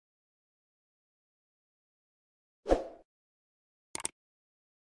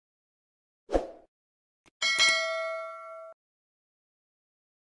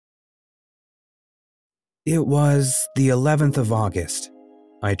It was the 11th of August.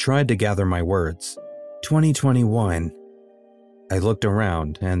 I tried to gather my words. 2021. I looked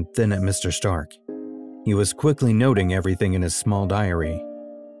around and then at Mr. Stark. He was quickly noting everything in his small diary.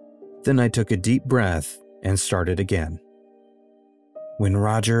 Then I took a deep breath and started again. When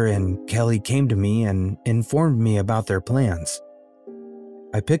Roger and Kelly came to me and informed me about their plans,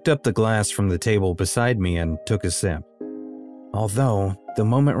 I picked up the glass from the table beside me and took a sip. Although, the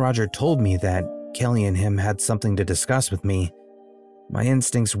moment Roger told me that Kelly and him had something to discuss with me, my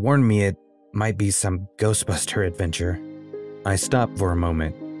instincts warned me it might be some Ghostbuster adventure. I stopped for a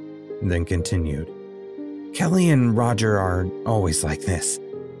moment, then continued. Kelly and Roger are always like this,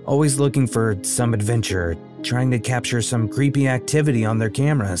 always looking for some adventure, trying to capture some creepy activity on their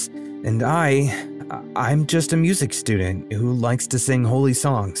cameras, and I'm just a music student who likes to sing holy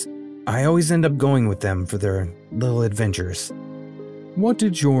songs. I always end up going with them for their little adventures. What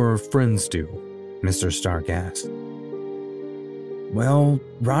did your friends do? Mr. Stark asked. Well,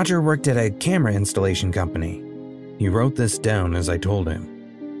 Roger worked at a camera installation company. He wrote this down as I told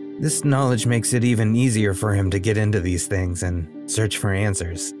him. This knowledge makes it even easier for him to get into these things and search for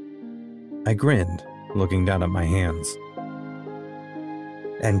answers. I grinned, looking down at my hands.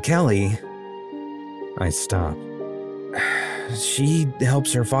 And Kelly... I stopped. She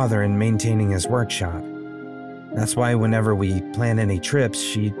helps her father in maintaining his workshop. That's why whenever we plan any trips,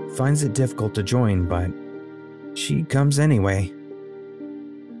 she finds it difficult to join, but she comes anyway.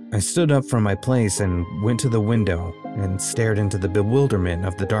 I stood up from my place and went to the window and stared into the bewilderment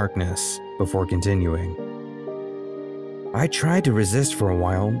of the darkness before continuing. I tried to resist for a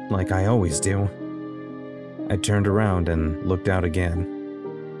while, like I always do. I turned around and looked out again.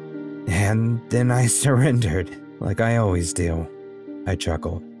 And then I surrendered, like I always do. I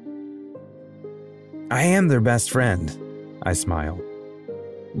chuckled. I am their best friend, I smiled.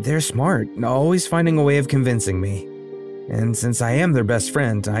 They're smart, always finding a way of convincing me. And since I am their best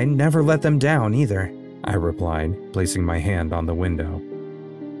friend, I never let them down either, I replied, placing my hand on the window.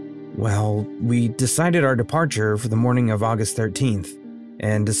 Well, we decided our departure for the morning of August 13th,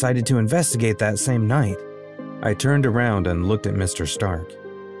 and decided to investigate that same night. I turned around and looked at Mr. Stark.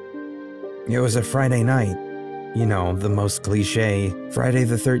 It was a Friday night. You know, the most cliché Friday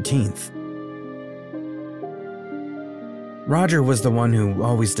the 13th. Roger was the one who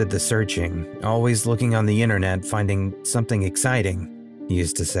always did the searching, always looking on the internet finding something exciting, he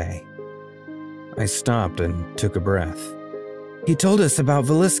used to say. I stopped and took a breath. He told us about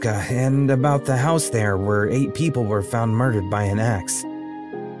Villisca and about the house there where 8 people were found murdered by an axe.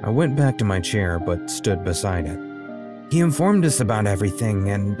 I went back to my chair but stood beside it. He informed us about everything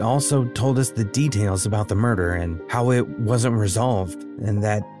and also told us the details about the murder and how it wasn't resolved, and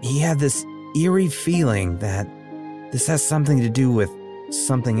that he had this eerie feeling that this has something to do with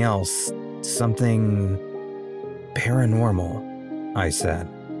something else, something paranormal, I said.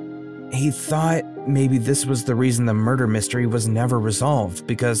 He thought maybe this was the reason the murder mystery was never resolved,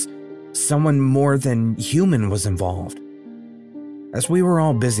 because someone more than human was involved. As we were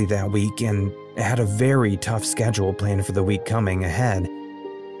all busy that week and had a very tough schedule planned for the week coming ahead,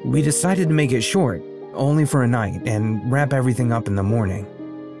 we decided to make it short, only for a night, and wrap everything up in the morning.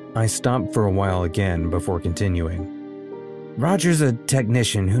 I stopped for a while again before continuing. Roger's a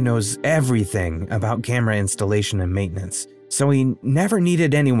technician who knows everything about camera installation and maintenance, so he never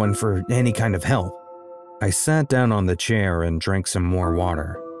needed anyone for any kind of help. I sat down on the chair and drank some more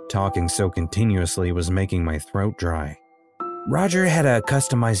water. Talking so continuously was making my throat dry. Roger had a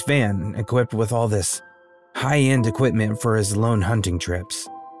customized van equipped with all this high-end equipment for his lone hunting trips.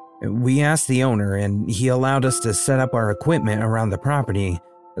 We asked the owner, and he allowed us to set up our equipment around the property,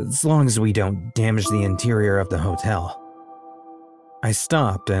 as long as we don't damage the interior of the hotel. I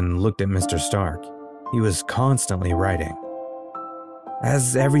stopped and looked at Mr. Stark. He was constantly writing.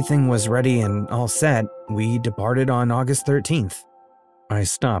 As everything was ready and all set, we departed on August 13th. I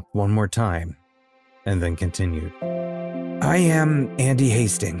stopped one more time, and then continued. I am Andy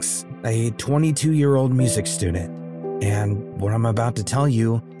Hastings, a 22-year-old music student, and what I'm about to tell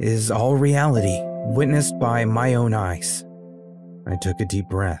you is all reality, witnessed by my own eyes. I took a deep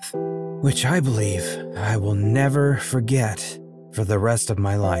breath, which I believe I will never forget for the rest of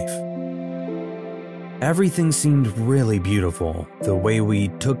my life. Everything seemed really beautiful. The way we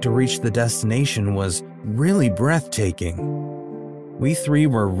took to reach the destination was really breathtaking. We 3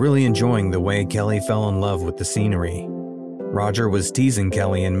 were really enjoying the way Kelly fell in love with the scenery. Roger was teasing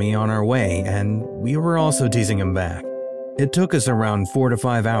Kelly and me on our way, and we were also teasing him back. It took us around 4 to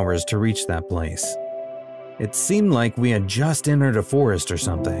 5 hours to reach that place. It seemed like we had just entered a forest or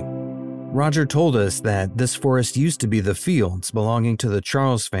something. Roger told us that this forest used to be the fields belonging to the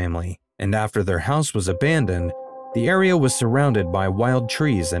Charles family, and after their house was abandoned, the area was surrounded by wild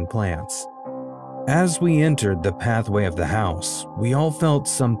trees and plants. As we entered the pathway of the house, we all felt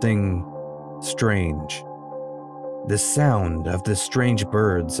something strange. The sound of the strange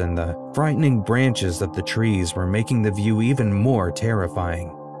birds and the frightening branches of the trees were making the view even more terrifying.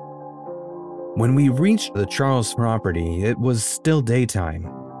 When we reached the Charles property, it was still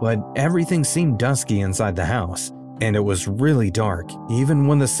daytime, but everything seemed dusky inside the house, and it was really dark even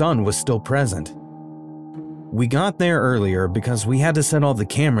when the sun was still present. We got there earlier because we had to set all the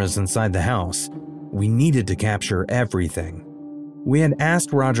cameras inside the house. We needed to capture everything. We had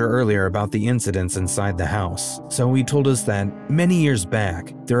asked Roger earlier about the incidents inside the house, so he told us that many years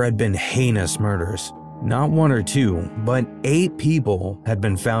back, there had been heinous murders. Not 1 or 2, but 8 people had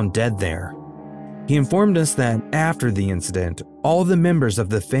been found dead there. He informed us that after the incident, all the members of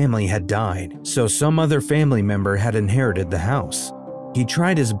the family had died, so some other family member had inherited the house. He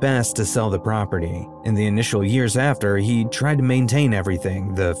tried his best to sell the property. In the initial years after, he tried to maintain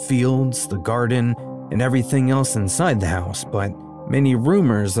everything, the fields, the garden, and everything else inside the house, but many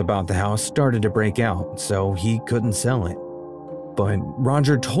rumors about the house started to break out, so he couldn't sell it. But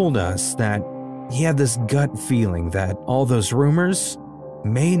Roger told us that he had this gut feeling that all those rumors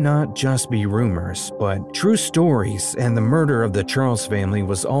may not just be rumors, but true stories, and the murder of the Charles family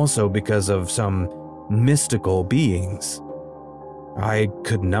was also because of some mystical beings. I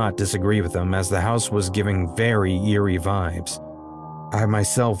could not disagree with him, as the house was giving very eerie vibes. I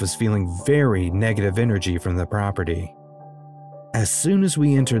myself was feeling very negative energy from the property. As soon as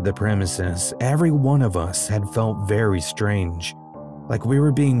we entered the premises, every one of us had felt very strange, like we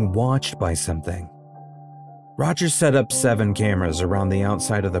were being watched by something. Roger set up 7 cameras around the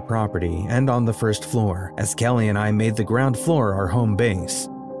outside of the property and on the first floor, as Kelly and I made the ground floor our home base.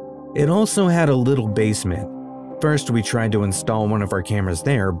 It also had a little basement. First, we tried to install one of our cameras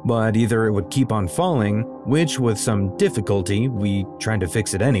there, but either it would keep on falling, which with some difficulty, we tried to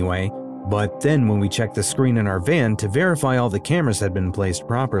fix it anyway, but then when we checked the screen in our van to verify all the cameras had been placed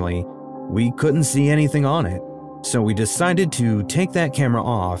properly, we couldn't see anything on it. So we decided to take that camera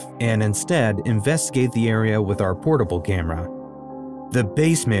off and instead investigate the area with our portable camera. The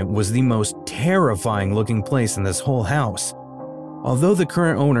basement was the most terrifying looking place in this whole house. Although the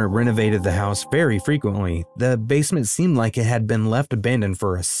current owner renovated the house very frequently, the basement seemed like it had been left abandoned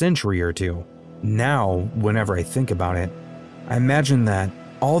for a century or 2. Now, whenever I think about it, I imagine that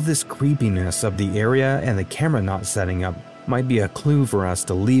all this creepiness of the area and the camera not setting up might be a clue for us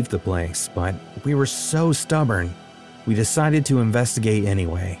to leave the place, but we were so stubborn, we decided to investigate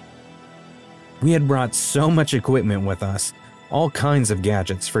anyway. We had brought so much equipment with us, all kinds of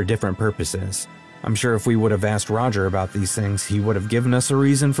gadgets for different purposes. I'm sure if we would have asked Roger about these things, he would have given us a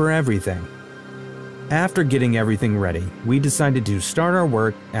reason for everything. After getting everything ready, we decided to start our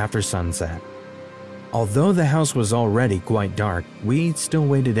work after sunset. Although the house was already quite dark, we still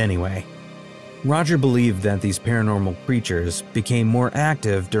waited anyway. Roger believed that these paranormal creatures became more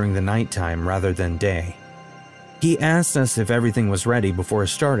active during the nighttime rather than day. He asked us if everything was ready before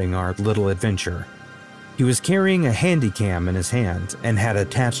starting our little adventure. He was carrying a handy cam in his hand and had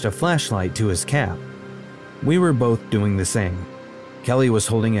attached a flashlight to his cap. We were both doing the same. Kelly was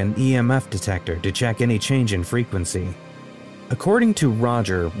holding an EMF detector to check any change in frequency. According to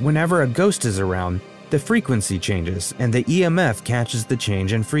Roger, whenever a ghost is around, the frequency changes and the EMF catches the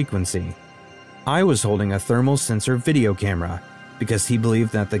change in frequency. I was holding a thermal sensor video camera because he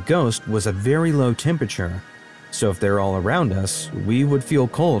believed that the ghost was a very low temperature, so if they're all around us, we would feel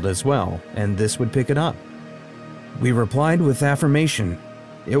cold as well, and this would pick it up. We replied with affirmation.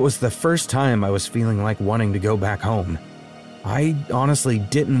 It was the first time I was feeling like wanting to go back home. I honestly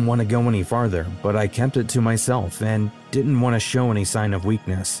didn't want to go any farther, but I kept it to myself and didn't want to show any sign of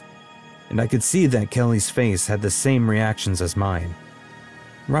weakness. And I could see that Kelly's face had the same reactions as mine.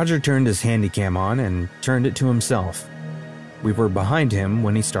 Roger turned his handycam on and turned it to himself. We were behind him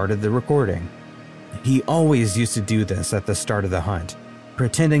when he started the recording. He always used to do this at the start of the hunt,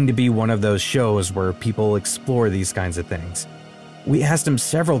 pretending to be one of those shows where people explore these kinds of things. We asked him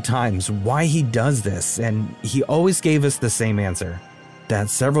several times why he does this, and he always gave us the same answer, that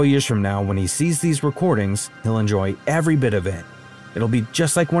several years from now when he sees these recordings, he'll enjoy every bit of it. It'll be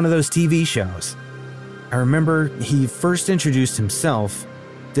just like one of those TV shows. I remember he first introduced himself,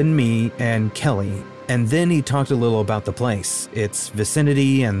 then me and Kelly, and then he talked a little about the place, its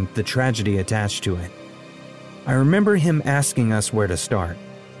vicinity, and the tragedy attached to it. I remember him asking us where to start.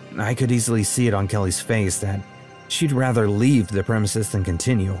 I could easily see it on Kelly's face that she'd rather leave the premises than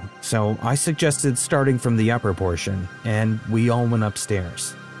continue, so I suggested starting from the upper portion, and we all went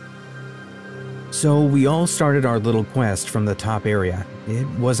upstairs. So we all started our little quest from the top area. It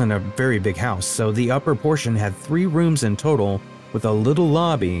wasn't a very big house, so the upper portion had 3 rooms in total with a little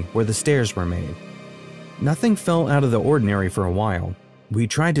lobby where the stairs were made. Nothing felt out of the ordinary for a while. We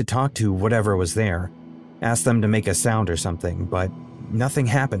tried to talk to whatever was there, asked them to make a sound or something, but nothing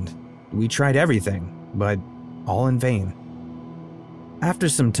happened. We tried everything, but all in vain. After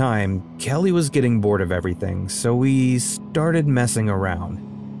some time, Kelly was getting bored of everything, so we started messing around.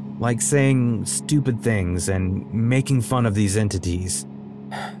 Like saying stupid things and making fun of these entities.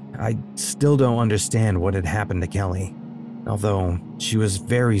 I still don't understand what had happened to Kelly, although she was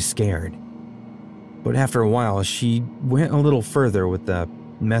very scared. But after a while, she went a little further with the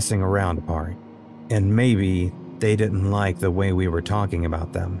messing around part, and maybe they didn't like the way we were talking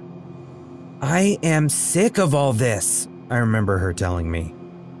about them. "I am sick of all this," I remember her telling me.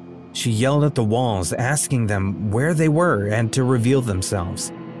 She yelled at the walls, asking them where they were and to reveal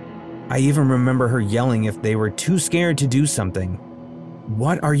themselves. I even remember her yelling if they were too scared to do something.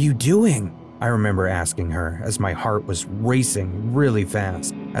 "What are you doing?" I remember asking her as my heart was racing really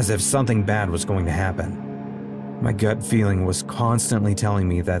fast, as if something bad was going to happen. My gut feeling was constantly telling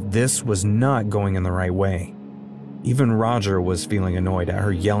me that this was not going in the right way. Even Roger was feeling annoyed at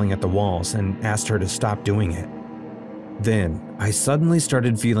her yelling at the walls and asked her to stop doing it. Then I suddenly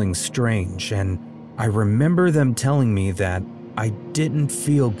started feeling strange, and I remember them telling me that I didn't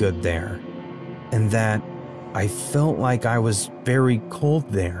feel good there, and that I felt like I was very cold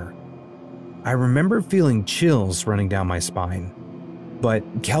there. I remember feeling chills running down my spine. But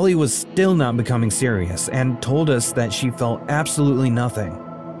Kelly was still not becoming serious and told us that she felt absolutely nothing.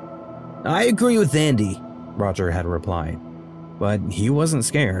 "I agree with Andy," Roger had replied. But he wasn't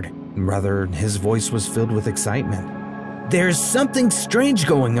scared. Rather, his voice was filled with excitement. "There's something strange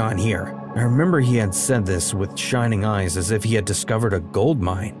going on here." I remember he had said this with shining eyes as if he had discovered a gold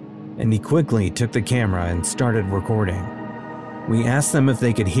mine, and he quickly took the camera and started recording. We asked them if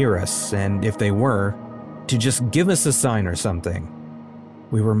they could hear us, and if they were, to just give us a sign or something.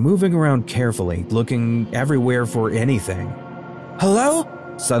 We were moving around carefully, looking everywhere for anything. "Hello?"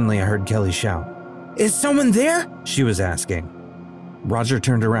 Suddenly I heard Kelly shout. "Is someone there?" she was asking. Roger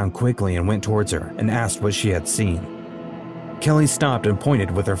turned around quickly and went towards her and asked what she had seen. Kelly stopped and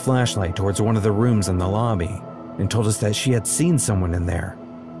pointed with her flashlight towards one of the rooms in the lobby and told us that she had seen someone in there.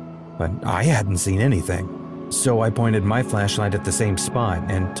 But I hadn't seen anything. So I pointed my flashlight at the same spot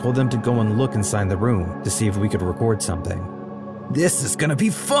and told them to go and look inside the room to see if we could record something. "This is gonna be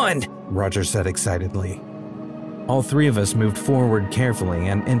fun," Roger said excitedly. All 3 of us moved forward carefully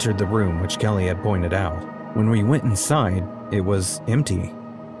and entered the room which Kelly had pointed out. When we went inside, it was empty,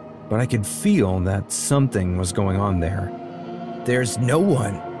 but I could feel that something was going on there. "There's no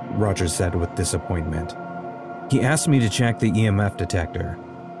one," Roger said with disappointment. He asked me to check the EMF detector.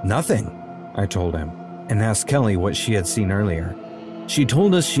 "Nothing," I told him, and asked Kelly what she had seen earlier. She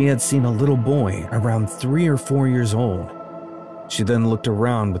told us she had seen a little boy around 3 or 4 years old. She then looked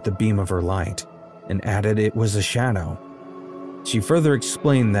around with the beam of her light and added it was a shadow. She further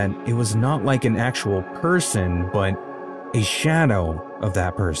explained that it was not like an actual person, but a shadow of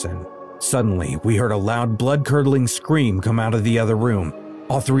that person. Suddenly, we heard a loud, blood-curdling scream come out of the other room.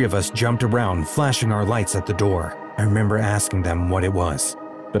 All 3 of us jumped around, flashing our lights at the door. I remember asking them what it was,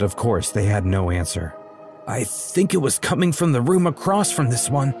 but of course they had no answer. "I think it was coming from the room across from this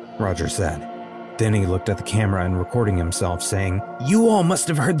one," Roger said. Then he looked at the camera and recording himself, saying, "You all must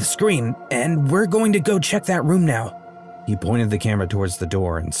have heard the scream, and we're going to go check that room now." He pointed the camera towards the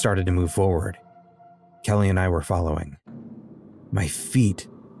door and started to move forward. Kelly and I were following. My feet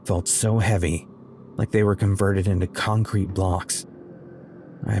felt so heavy, like they were converted into concrete blocks.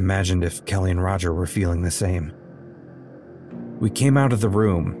 I imagined if Kelly and Roger were feeling the same. We came out of the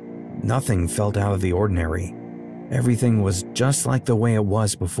room. Nothing felt out of the ordinary. Everything was just like the way it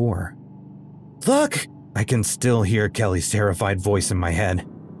was before. "Look!" I can still hear Kelly's terrified voice in my head.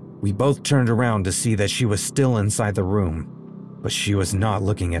 We both turned around to see that she was still inside the room, but she was not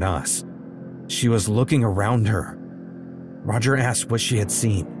looking at us. She was looking around her. Roger asked what she had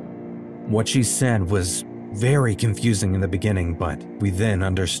seen. What she said was very confusing in the beginning, but we then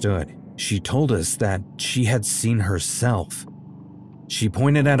understood. She told us that she had seen herself. She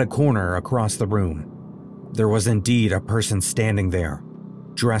pointed at a corner across the room. There was indeed a person standing there,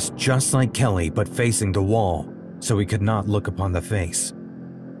 dressed just like Kelly but facing the wall, so we could not look upon the face.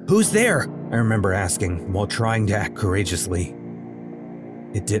 "Who's there?" I remember asking while trying to act courageously.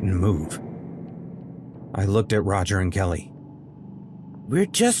 It didn't move. I looked at Roger and Kelly. "We're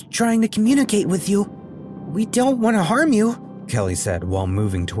just trying to communicate with you. We don't want to harm you," Kelly said while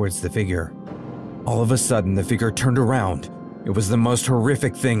moving towards the figure. All of a sudden, the figure turned around. It was the most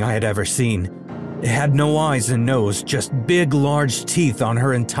horrific thing I had ever seen. It had no eyes and nose, just big, large teeth on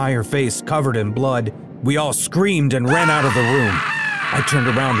her entire face covered in blood. We all screamed and ran out of the room. I turned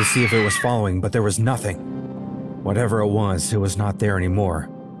around to see if it was following, but there was nothing. Whatever it was not there anymore.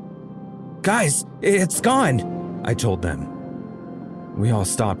 "Guys, it's gone," I told them. We all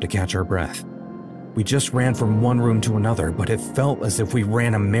stopped to catch our breath. We just ran from one room to another, but it felt as if we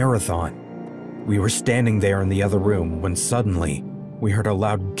ran a marathon. We were standing there in the other room when suddenly we heard a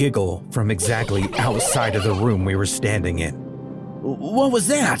loud giggle from exactly outside of the room we were standing in. "What was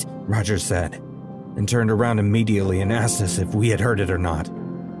that?" Roger said, and turned around immediately and asked us if we had heard it or not.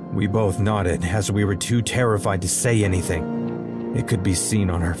 We both nodded as we were too terrified to say anything. It could be seen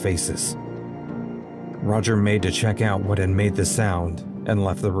on our faces. Roger made to check out what had made the sound and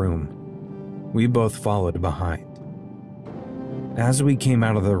left the room. We both followed behind. As we came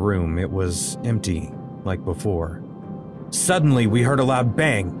out of the room, it was empty, like before. Suddenly, we heard a loud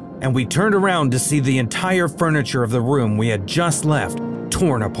bang, and we turned around to see the entire furniture of the room we had just left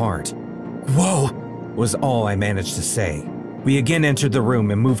torn apart. "Whoa!" was all I managed to say. We again entered the room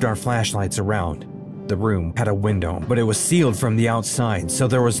and moved our flashlights around. The room had a window, but it was sealed from the outside, so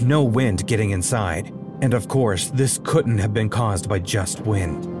there was no wind getting inside. And of course, this couldn't have been caused by just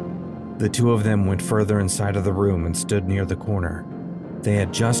wind. The two of them went further inside of the room and stood near the corner. They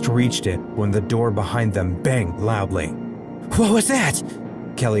had just reached it when the door behind them banged loudly. "What was that?"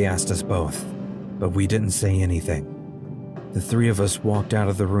 Kelly asked us both, but we didn't say anything. The three of us walked out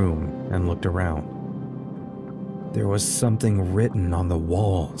of the room and looked around. There was something written on the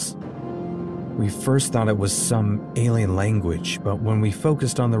walls. We first thought it was some alien language, but when we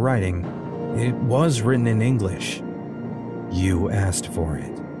focused on the writing, it was written in English. "You asked for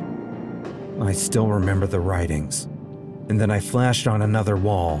it." I still remember the writings, and then I flashed on another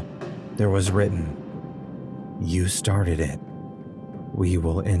wall. There was written, "You started it. We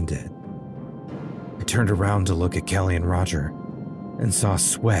will end it." I turned around to look at Kelly and Roger, and saw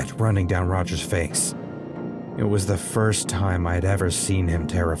sweat running down Roger's face. It was the first time I had ever seen him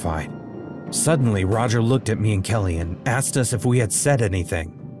terrified. Suddenly, Roger looked at me and Kelly and asked us if we had said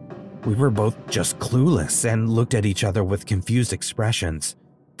anything. We were both just clueless and looked at each other with confused expressions.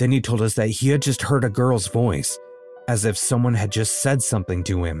 Then he told us that he had just heard a girl's voice, as if someone had just said something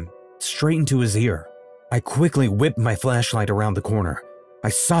to him, straight into his ear. I quickly whipped my flashlight around the corner. I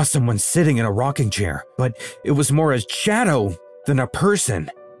saw someone sitting in a rocking chair, but it was more a shadow than a person.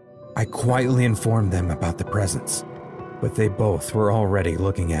 I quietly informed them about the presence, but they both were already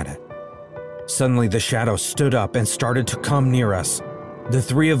looking at it. Suddenly, the shadow stood up and started to come near us. The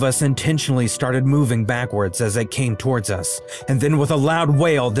three of us intentionally started moving backwards as it came towards us, and then with a loud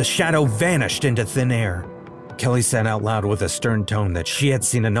wail, the shadow vanished into thin air. Kelly said out loud with a stern tone that she had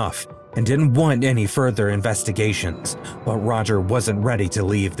seen enough and didn't want any further investigations, but Roger wasn't ready to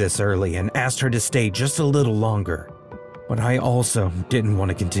leave this early and asked her to stay just a little longer. But I also didn't want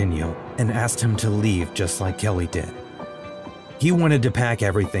to continue and asked him to leave just like Kelly did. He wanted to pack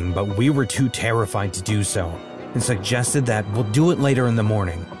everything, but we were too terrified to do so and suggested that we'll do it later in the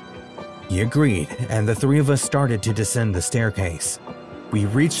morning. He agreed, and the three of us started to descend the staircase. We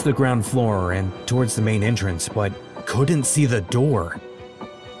reached the ground floor and towards the main entrance, but couldn't see the door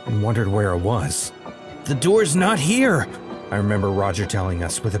and wondered where it was. "The door's not here," I remember Roger telling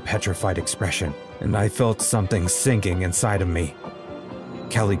us with a petrified expression, and I felt something sinking inside of me.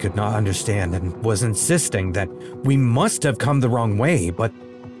 Kelly could not understand and was insisting that we must have come the wrong way, but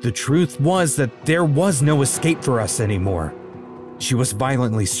the truth was that there was no escape for us anymore. She was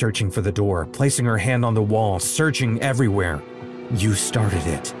violently searching for the door, placing her hand on the wall, searching everywhere. "You started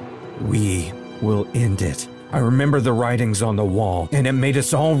it. We will end it." I remember the writings on the wall, and it made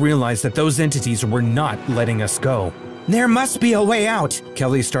us all realize that those entities were not letting us go. "There must be a way out."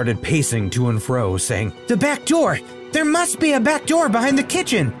 Kelly started pacing to and fro, saying, "The back door! There must be a back door behind the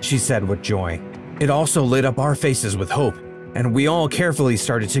kitchen," she said with joy. It also lit up our faces with hope, and we all carefully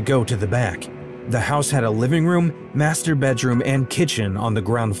started to go to the back. The house had a living room, master bedroom, and kitchen on the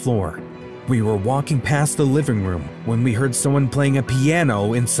ground floor. We were walking past the living room when we heard someone playing a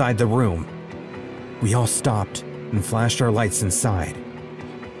piano inside the room. We all stopped and flashed our lights inside,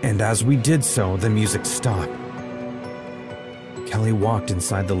 and as we did so, the music stopped. Kelly walked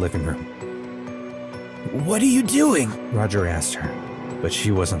inside the living room. "What are you doing?" Roger asked her, but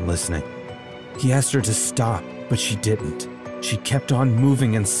she wasn't listening. He asked her to stop, but she didn't. She kept on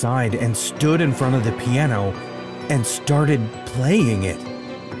moving inside and stood in front of the piano and started playing it.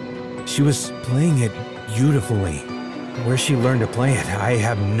 She was playing it beautifully. Where she learned to play it, I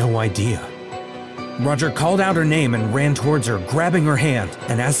have no idea. Roger called out her name and ran towards her, grabbing her hand,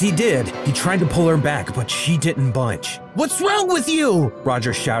 and as he did, he tried to pull her back, but she didn't budge. "What's wrong with you?"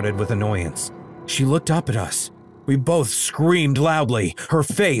 Roger shouted with annoyance. She looked up at us. We both screamed loudly. Her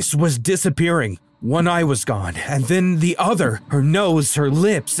face was disappearing. One eye was gone, and then the other, her nose, her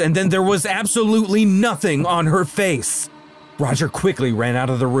lips, and then there was absolutely nothing on her face. Roger quickly ran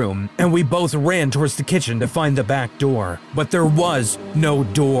out of the room, and we both ran towards the kitchen to find the back door. But there was no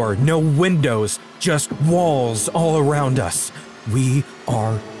door, no windows, just walls all around us. We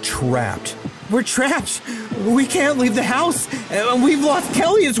are trapped. We're trapped! We can't leave the house, and we've lost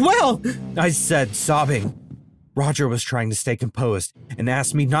Kelly as well! I said, sobbing. Roger was trying to stay composed and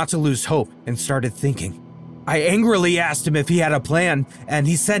asked me not to lose hope and started thinking. I angrily asked him if he had a plan, and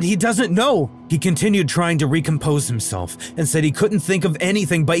he said he doesn't know. He continued trying to recompose himself and said he couldn't think of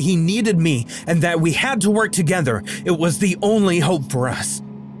anything, but he needed me and that we had to work together. It was the only hope for us.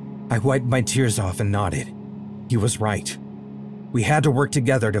 I wiped my tears off and nodded. He was right. We had to work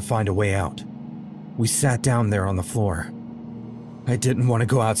together to find a way out. We sat down there on the floor. I didn't want to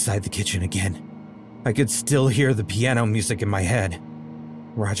go outside the kitchen again. I could still hear the piano music in my head.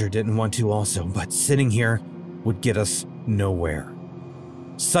 Roger didn't want to also, but sitting here would get us nowhere.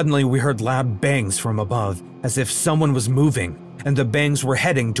 Suddenly, we heard loud bangs from above, as if someone was moving, and the bangs were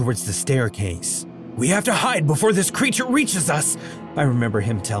heading towards the staircase. "We have to hide before this creature reaches us," I remember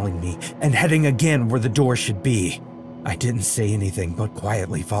him telling me, and heading again where the door should be. I didn't say anything, but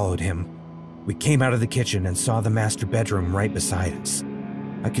quietly followed him. We came out of the kitchen and saw the master bedroom right beside us.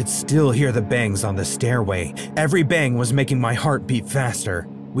 I could still hear the bangs on the stairway. Every bang was making my heart beat faster.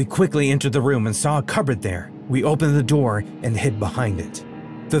 We quickly entered the room and saw a cupboard there. We opened the door and hid behind it.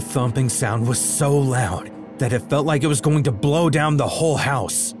 The thumping sound was so loud that it felt like it was going to blow down the whole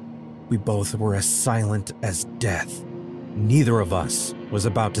house. We both were as silent as death. Neither of us was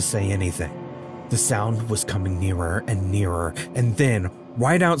about to say anything. The sound was coming nearer and nearer, and then,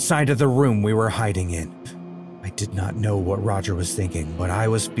 right outside of the room we were hiding in. I did not know what Roger was thinking, but I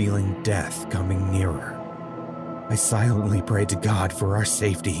was feeling death coming nearer. I silently prayed to God for our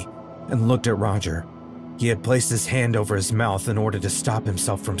safety and looked at Roger. He had placed his hand over his mouth in order to stop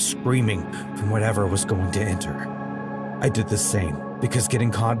himself from screaming from whatever was going to enter. I did the same, because getting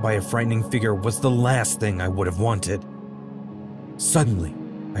caught by a frightening figure was the last thing I would have wanted. Suddenly,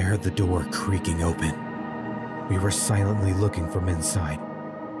 I heard the door creaking open. We were silently looking from inside.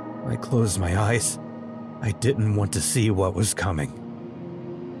 I closed my eyes. I didn't want to see what was coming.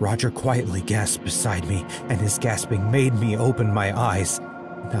 Roger quietly gasped beside me, and his gasping made me open my eyes,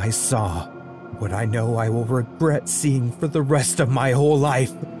 and I saw what I know I will regret seeing for the rest of my whole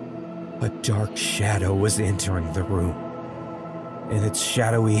life. A dark shadow was entering the room. In its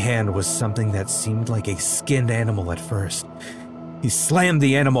shadowy hand was something that seemed like a skinned animal at first. He slammed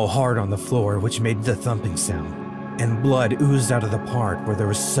the animal hard on the floor, which made the thumping sound, and blood oozed out of the part where there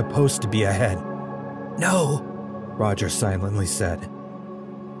was supposed to be a head. "No," Roger silently said.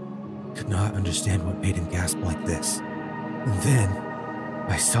 I could not understand what made him gasp like this. And then,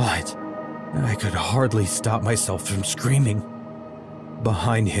 I saw it, and I could hardly stop myself from screaming.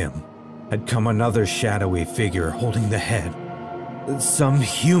 Behind him had come another shadowy figure holding the head. Some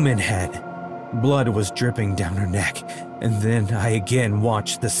human head. Blood was dripping down her neck, and then I again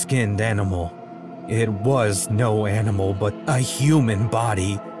watched the skinned animal. It was no animal, but a human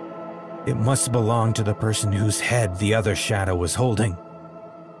body. It must belong to the person whose head the other shadow was holding.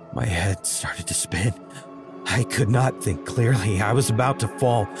 My head started to spin. I could not think clearly. I was about to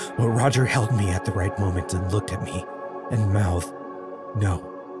fall, but Roger held me at the right moment and looked at me and mouthed, "No."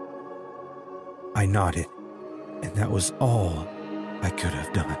 I nodded, and that was all I could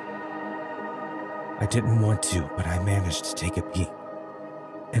have done. I didn't want to, but I managed to take a peek,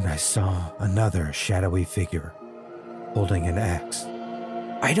 and I saw another shadowy figure holding an axe.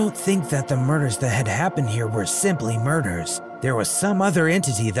 I don't think that the murders that had happened here were simply murders. There was some other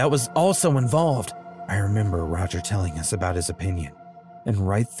entity that was also involved. I remember Roger telling us about his opinion, and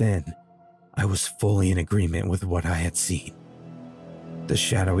right then, I was fully in agreement with what I had seen. The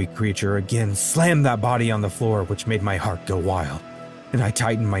shadowy creature again slammed that body on the floor, which made my heart go wild, and I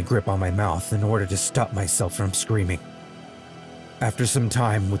tightened my grip on my mouth in order to stop myself from screaming. After some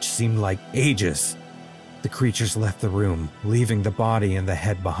time, which seemed like ages, the creatures left the room, leaving the body and the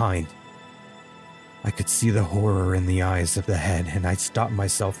head behind. I could see the horror in the eyes of the head, and I stopped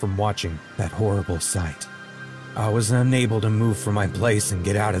myself from watching that horrible sight. I was unable to move from my place and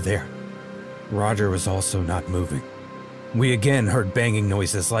get out of there. Roger was also not moving. We again heard banging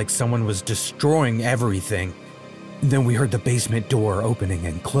noises like someone was destroying everything. Then we heard the basement door opening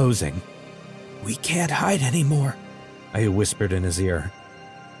and closing. "We can't hide anymore," I whispered in his ear.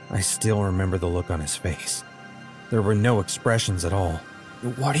 I still remember the look on his face. There were no expressions at all.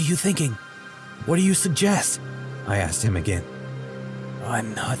 "What are you thinking? What do you suggest?" I asked him again.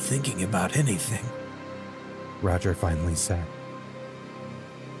 I'm not thinking about anything, Roger finally said.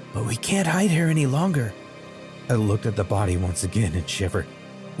 But we can't hide here any longer. I looked at the body once again and shivered.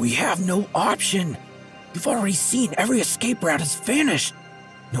 We have no option. You've already seen every escape route has vanished.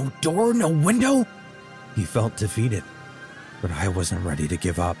 No door, no window. He felt defeated, but I wasn't ready to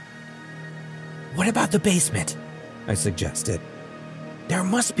give up. What about the basement? I suggested. There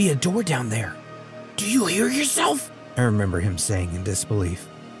must be a door down there. Do you hear yourself? I remember him saying in disbelief.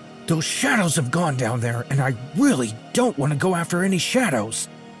 Those shadows have gone down there, and I really don't want to go after any shadows.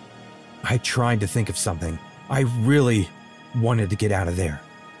 I tried to think of something. I really wanted to get out of there.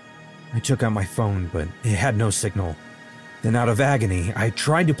 I took out my phone, but it had no signal. Then out of agony, I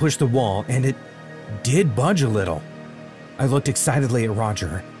tried to push the wall, and it did budge a little. I looked excitedly at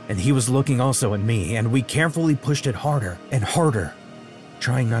Roger, and he was looking also at me, and we carefully pushed it harder and harder,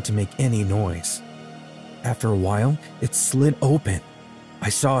 trying not to make any noise. After a while, it slid open. I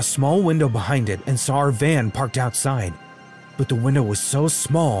saw a small window behind it and saw our van parked outside, but the window was so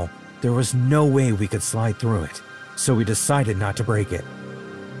small, there was no way we could slide through it, so we decided not to break it.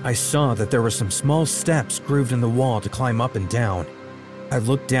 I saw that there were some small steps grooved in the wall to climb up and down. I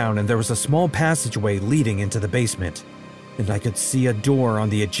looked down and there was a small passageway leading into the basement, and I could see a door on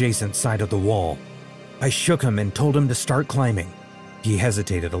the adjacent side of the wall. I shook him and told him to start climbing. He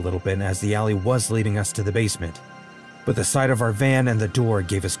hesitated a little bit as the alley was leading us to the basement, but the sight of our van and the door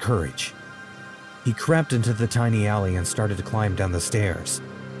gave us courage. He crept into the tiny alley and started to climb down the stairs.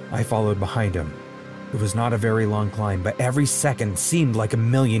 I followed behind him. It was not a very long climb, but every second seemed like a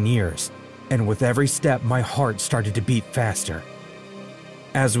million years, and with every step my heart started to beat faster.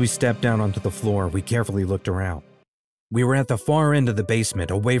 As we stepped down onto the floor, we carefully looked around. We were at the far end of the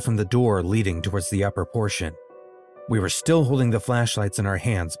basement, away from the door leading towards the upper portion. We were still holding the flashlights in our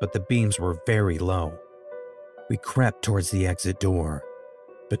hands, but the beams were very low. We crept towards the exit door,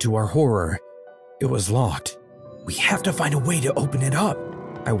 but to our horror, it was locked. We have to find a way to open it up,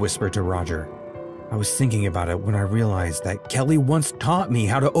 I whispered to Roger. I was thinking about it when I realized that Kelly once taught me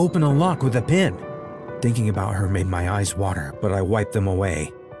how to open a lock with a pin. Thinking about her made my eyes water, but I wiped them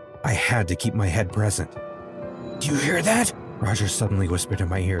away. I had to keep my head present. Do you hear that? Roger suddenly whispered in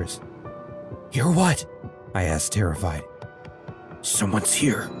my ears. Hear what? I asked, terrified. Someone's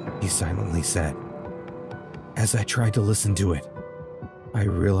here, he silently said. As I tried to listen to it, I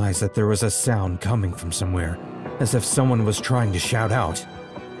realized that there was a sound coming from somewhere, as if someone was trying to shout out.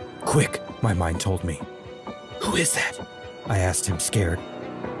 Quick, my mind told me. Who is that? I asked him, scared.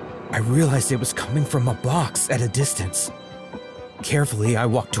 I realized it was coming from a box at a distance. Carefully, I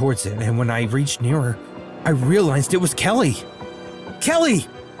walked towards it, and when I reached nearer, I realized it was Kelly. Kelly!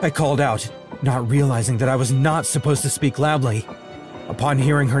 I called out, not realizing that I was not supposed to speak loudly. Upon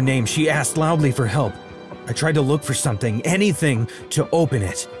hearing her name, she asked loudly for help. I tried to look for something, anything, to open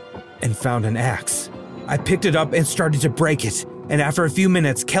it, and found an axe. I picked it up and started to break it, and after a few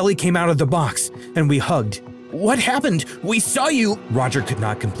minutes, Kelly came out of the box, and we hugged. What happened? We saw you! Roger could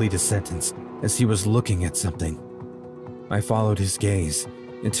not complete his sentence, as he was looking at something. I followed his gaze,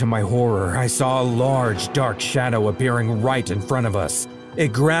 and to my horror, I saw a large, dark shadow appearing right in front of us.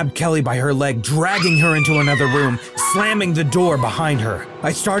 It grabbed Kelly by her leg, dragging her into another room, slamming the door behind her.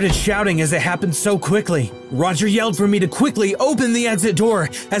 I started shouting as it happened so quickly. Roger yelled for me to quickly open the exit door,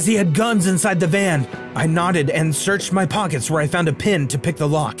 as he had guns inside the van. I nodded and searched my pockets where I found a pin to pick the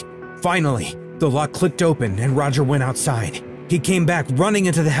lock. Finally, the lock clicked open and Roger went outside. He came back running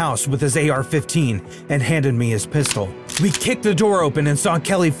into the house with his AR-15 and handed me his pistol. We kicked the door open and saw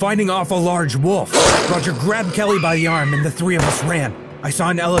Kelly fighting off a large wolf. Roger grabbed Kelly by the arm and the three of us ran. I saw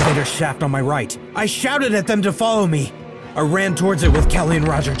an elevator shaft on my right. I shouted at them to follow me. I ran towards it with Kelly and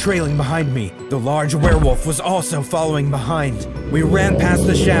Roger trailing behind me. The large werewolf was also following behind. We ran past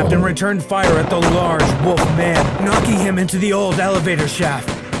the shaft and returned fire at the large wolf man, knocking him into the old elevator shaft.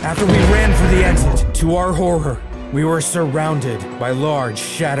 After we ran for the exit, to our horror, we were surrounded by large,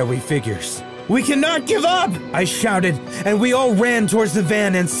 shadowy figures. We cannot give up! I shouted, and we all ran towards the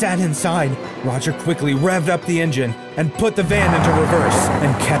van and sat inside. Roger quickly revved up the engine and put the van into reverse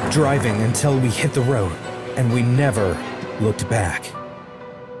and kept driving until we hit the road, and we never looked back.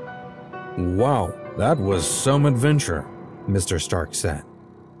 Wow, that was some adventure, Mr. Stark said.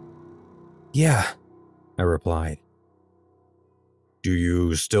 Yeah, I replied. Do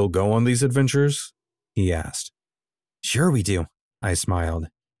you still go on these adventures? He asked. Sure we do, I smiled.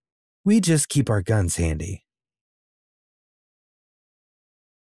 We just keep our guns handy.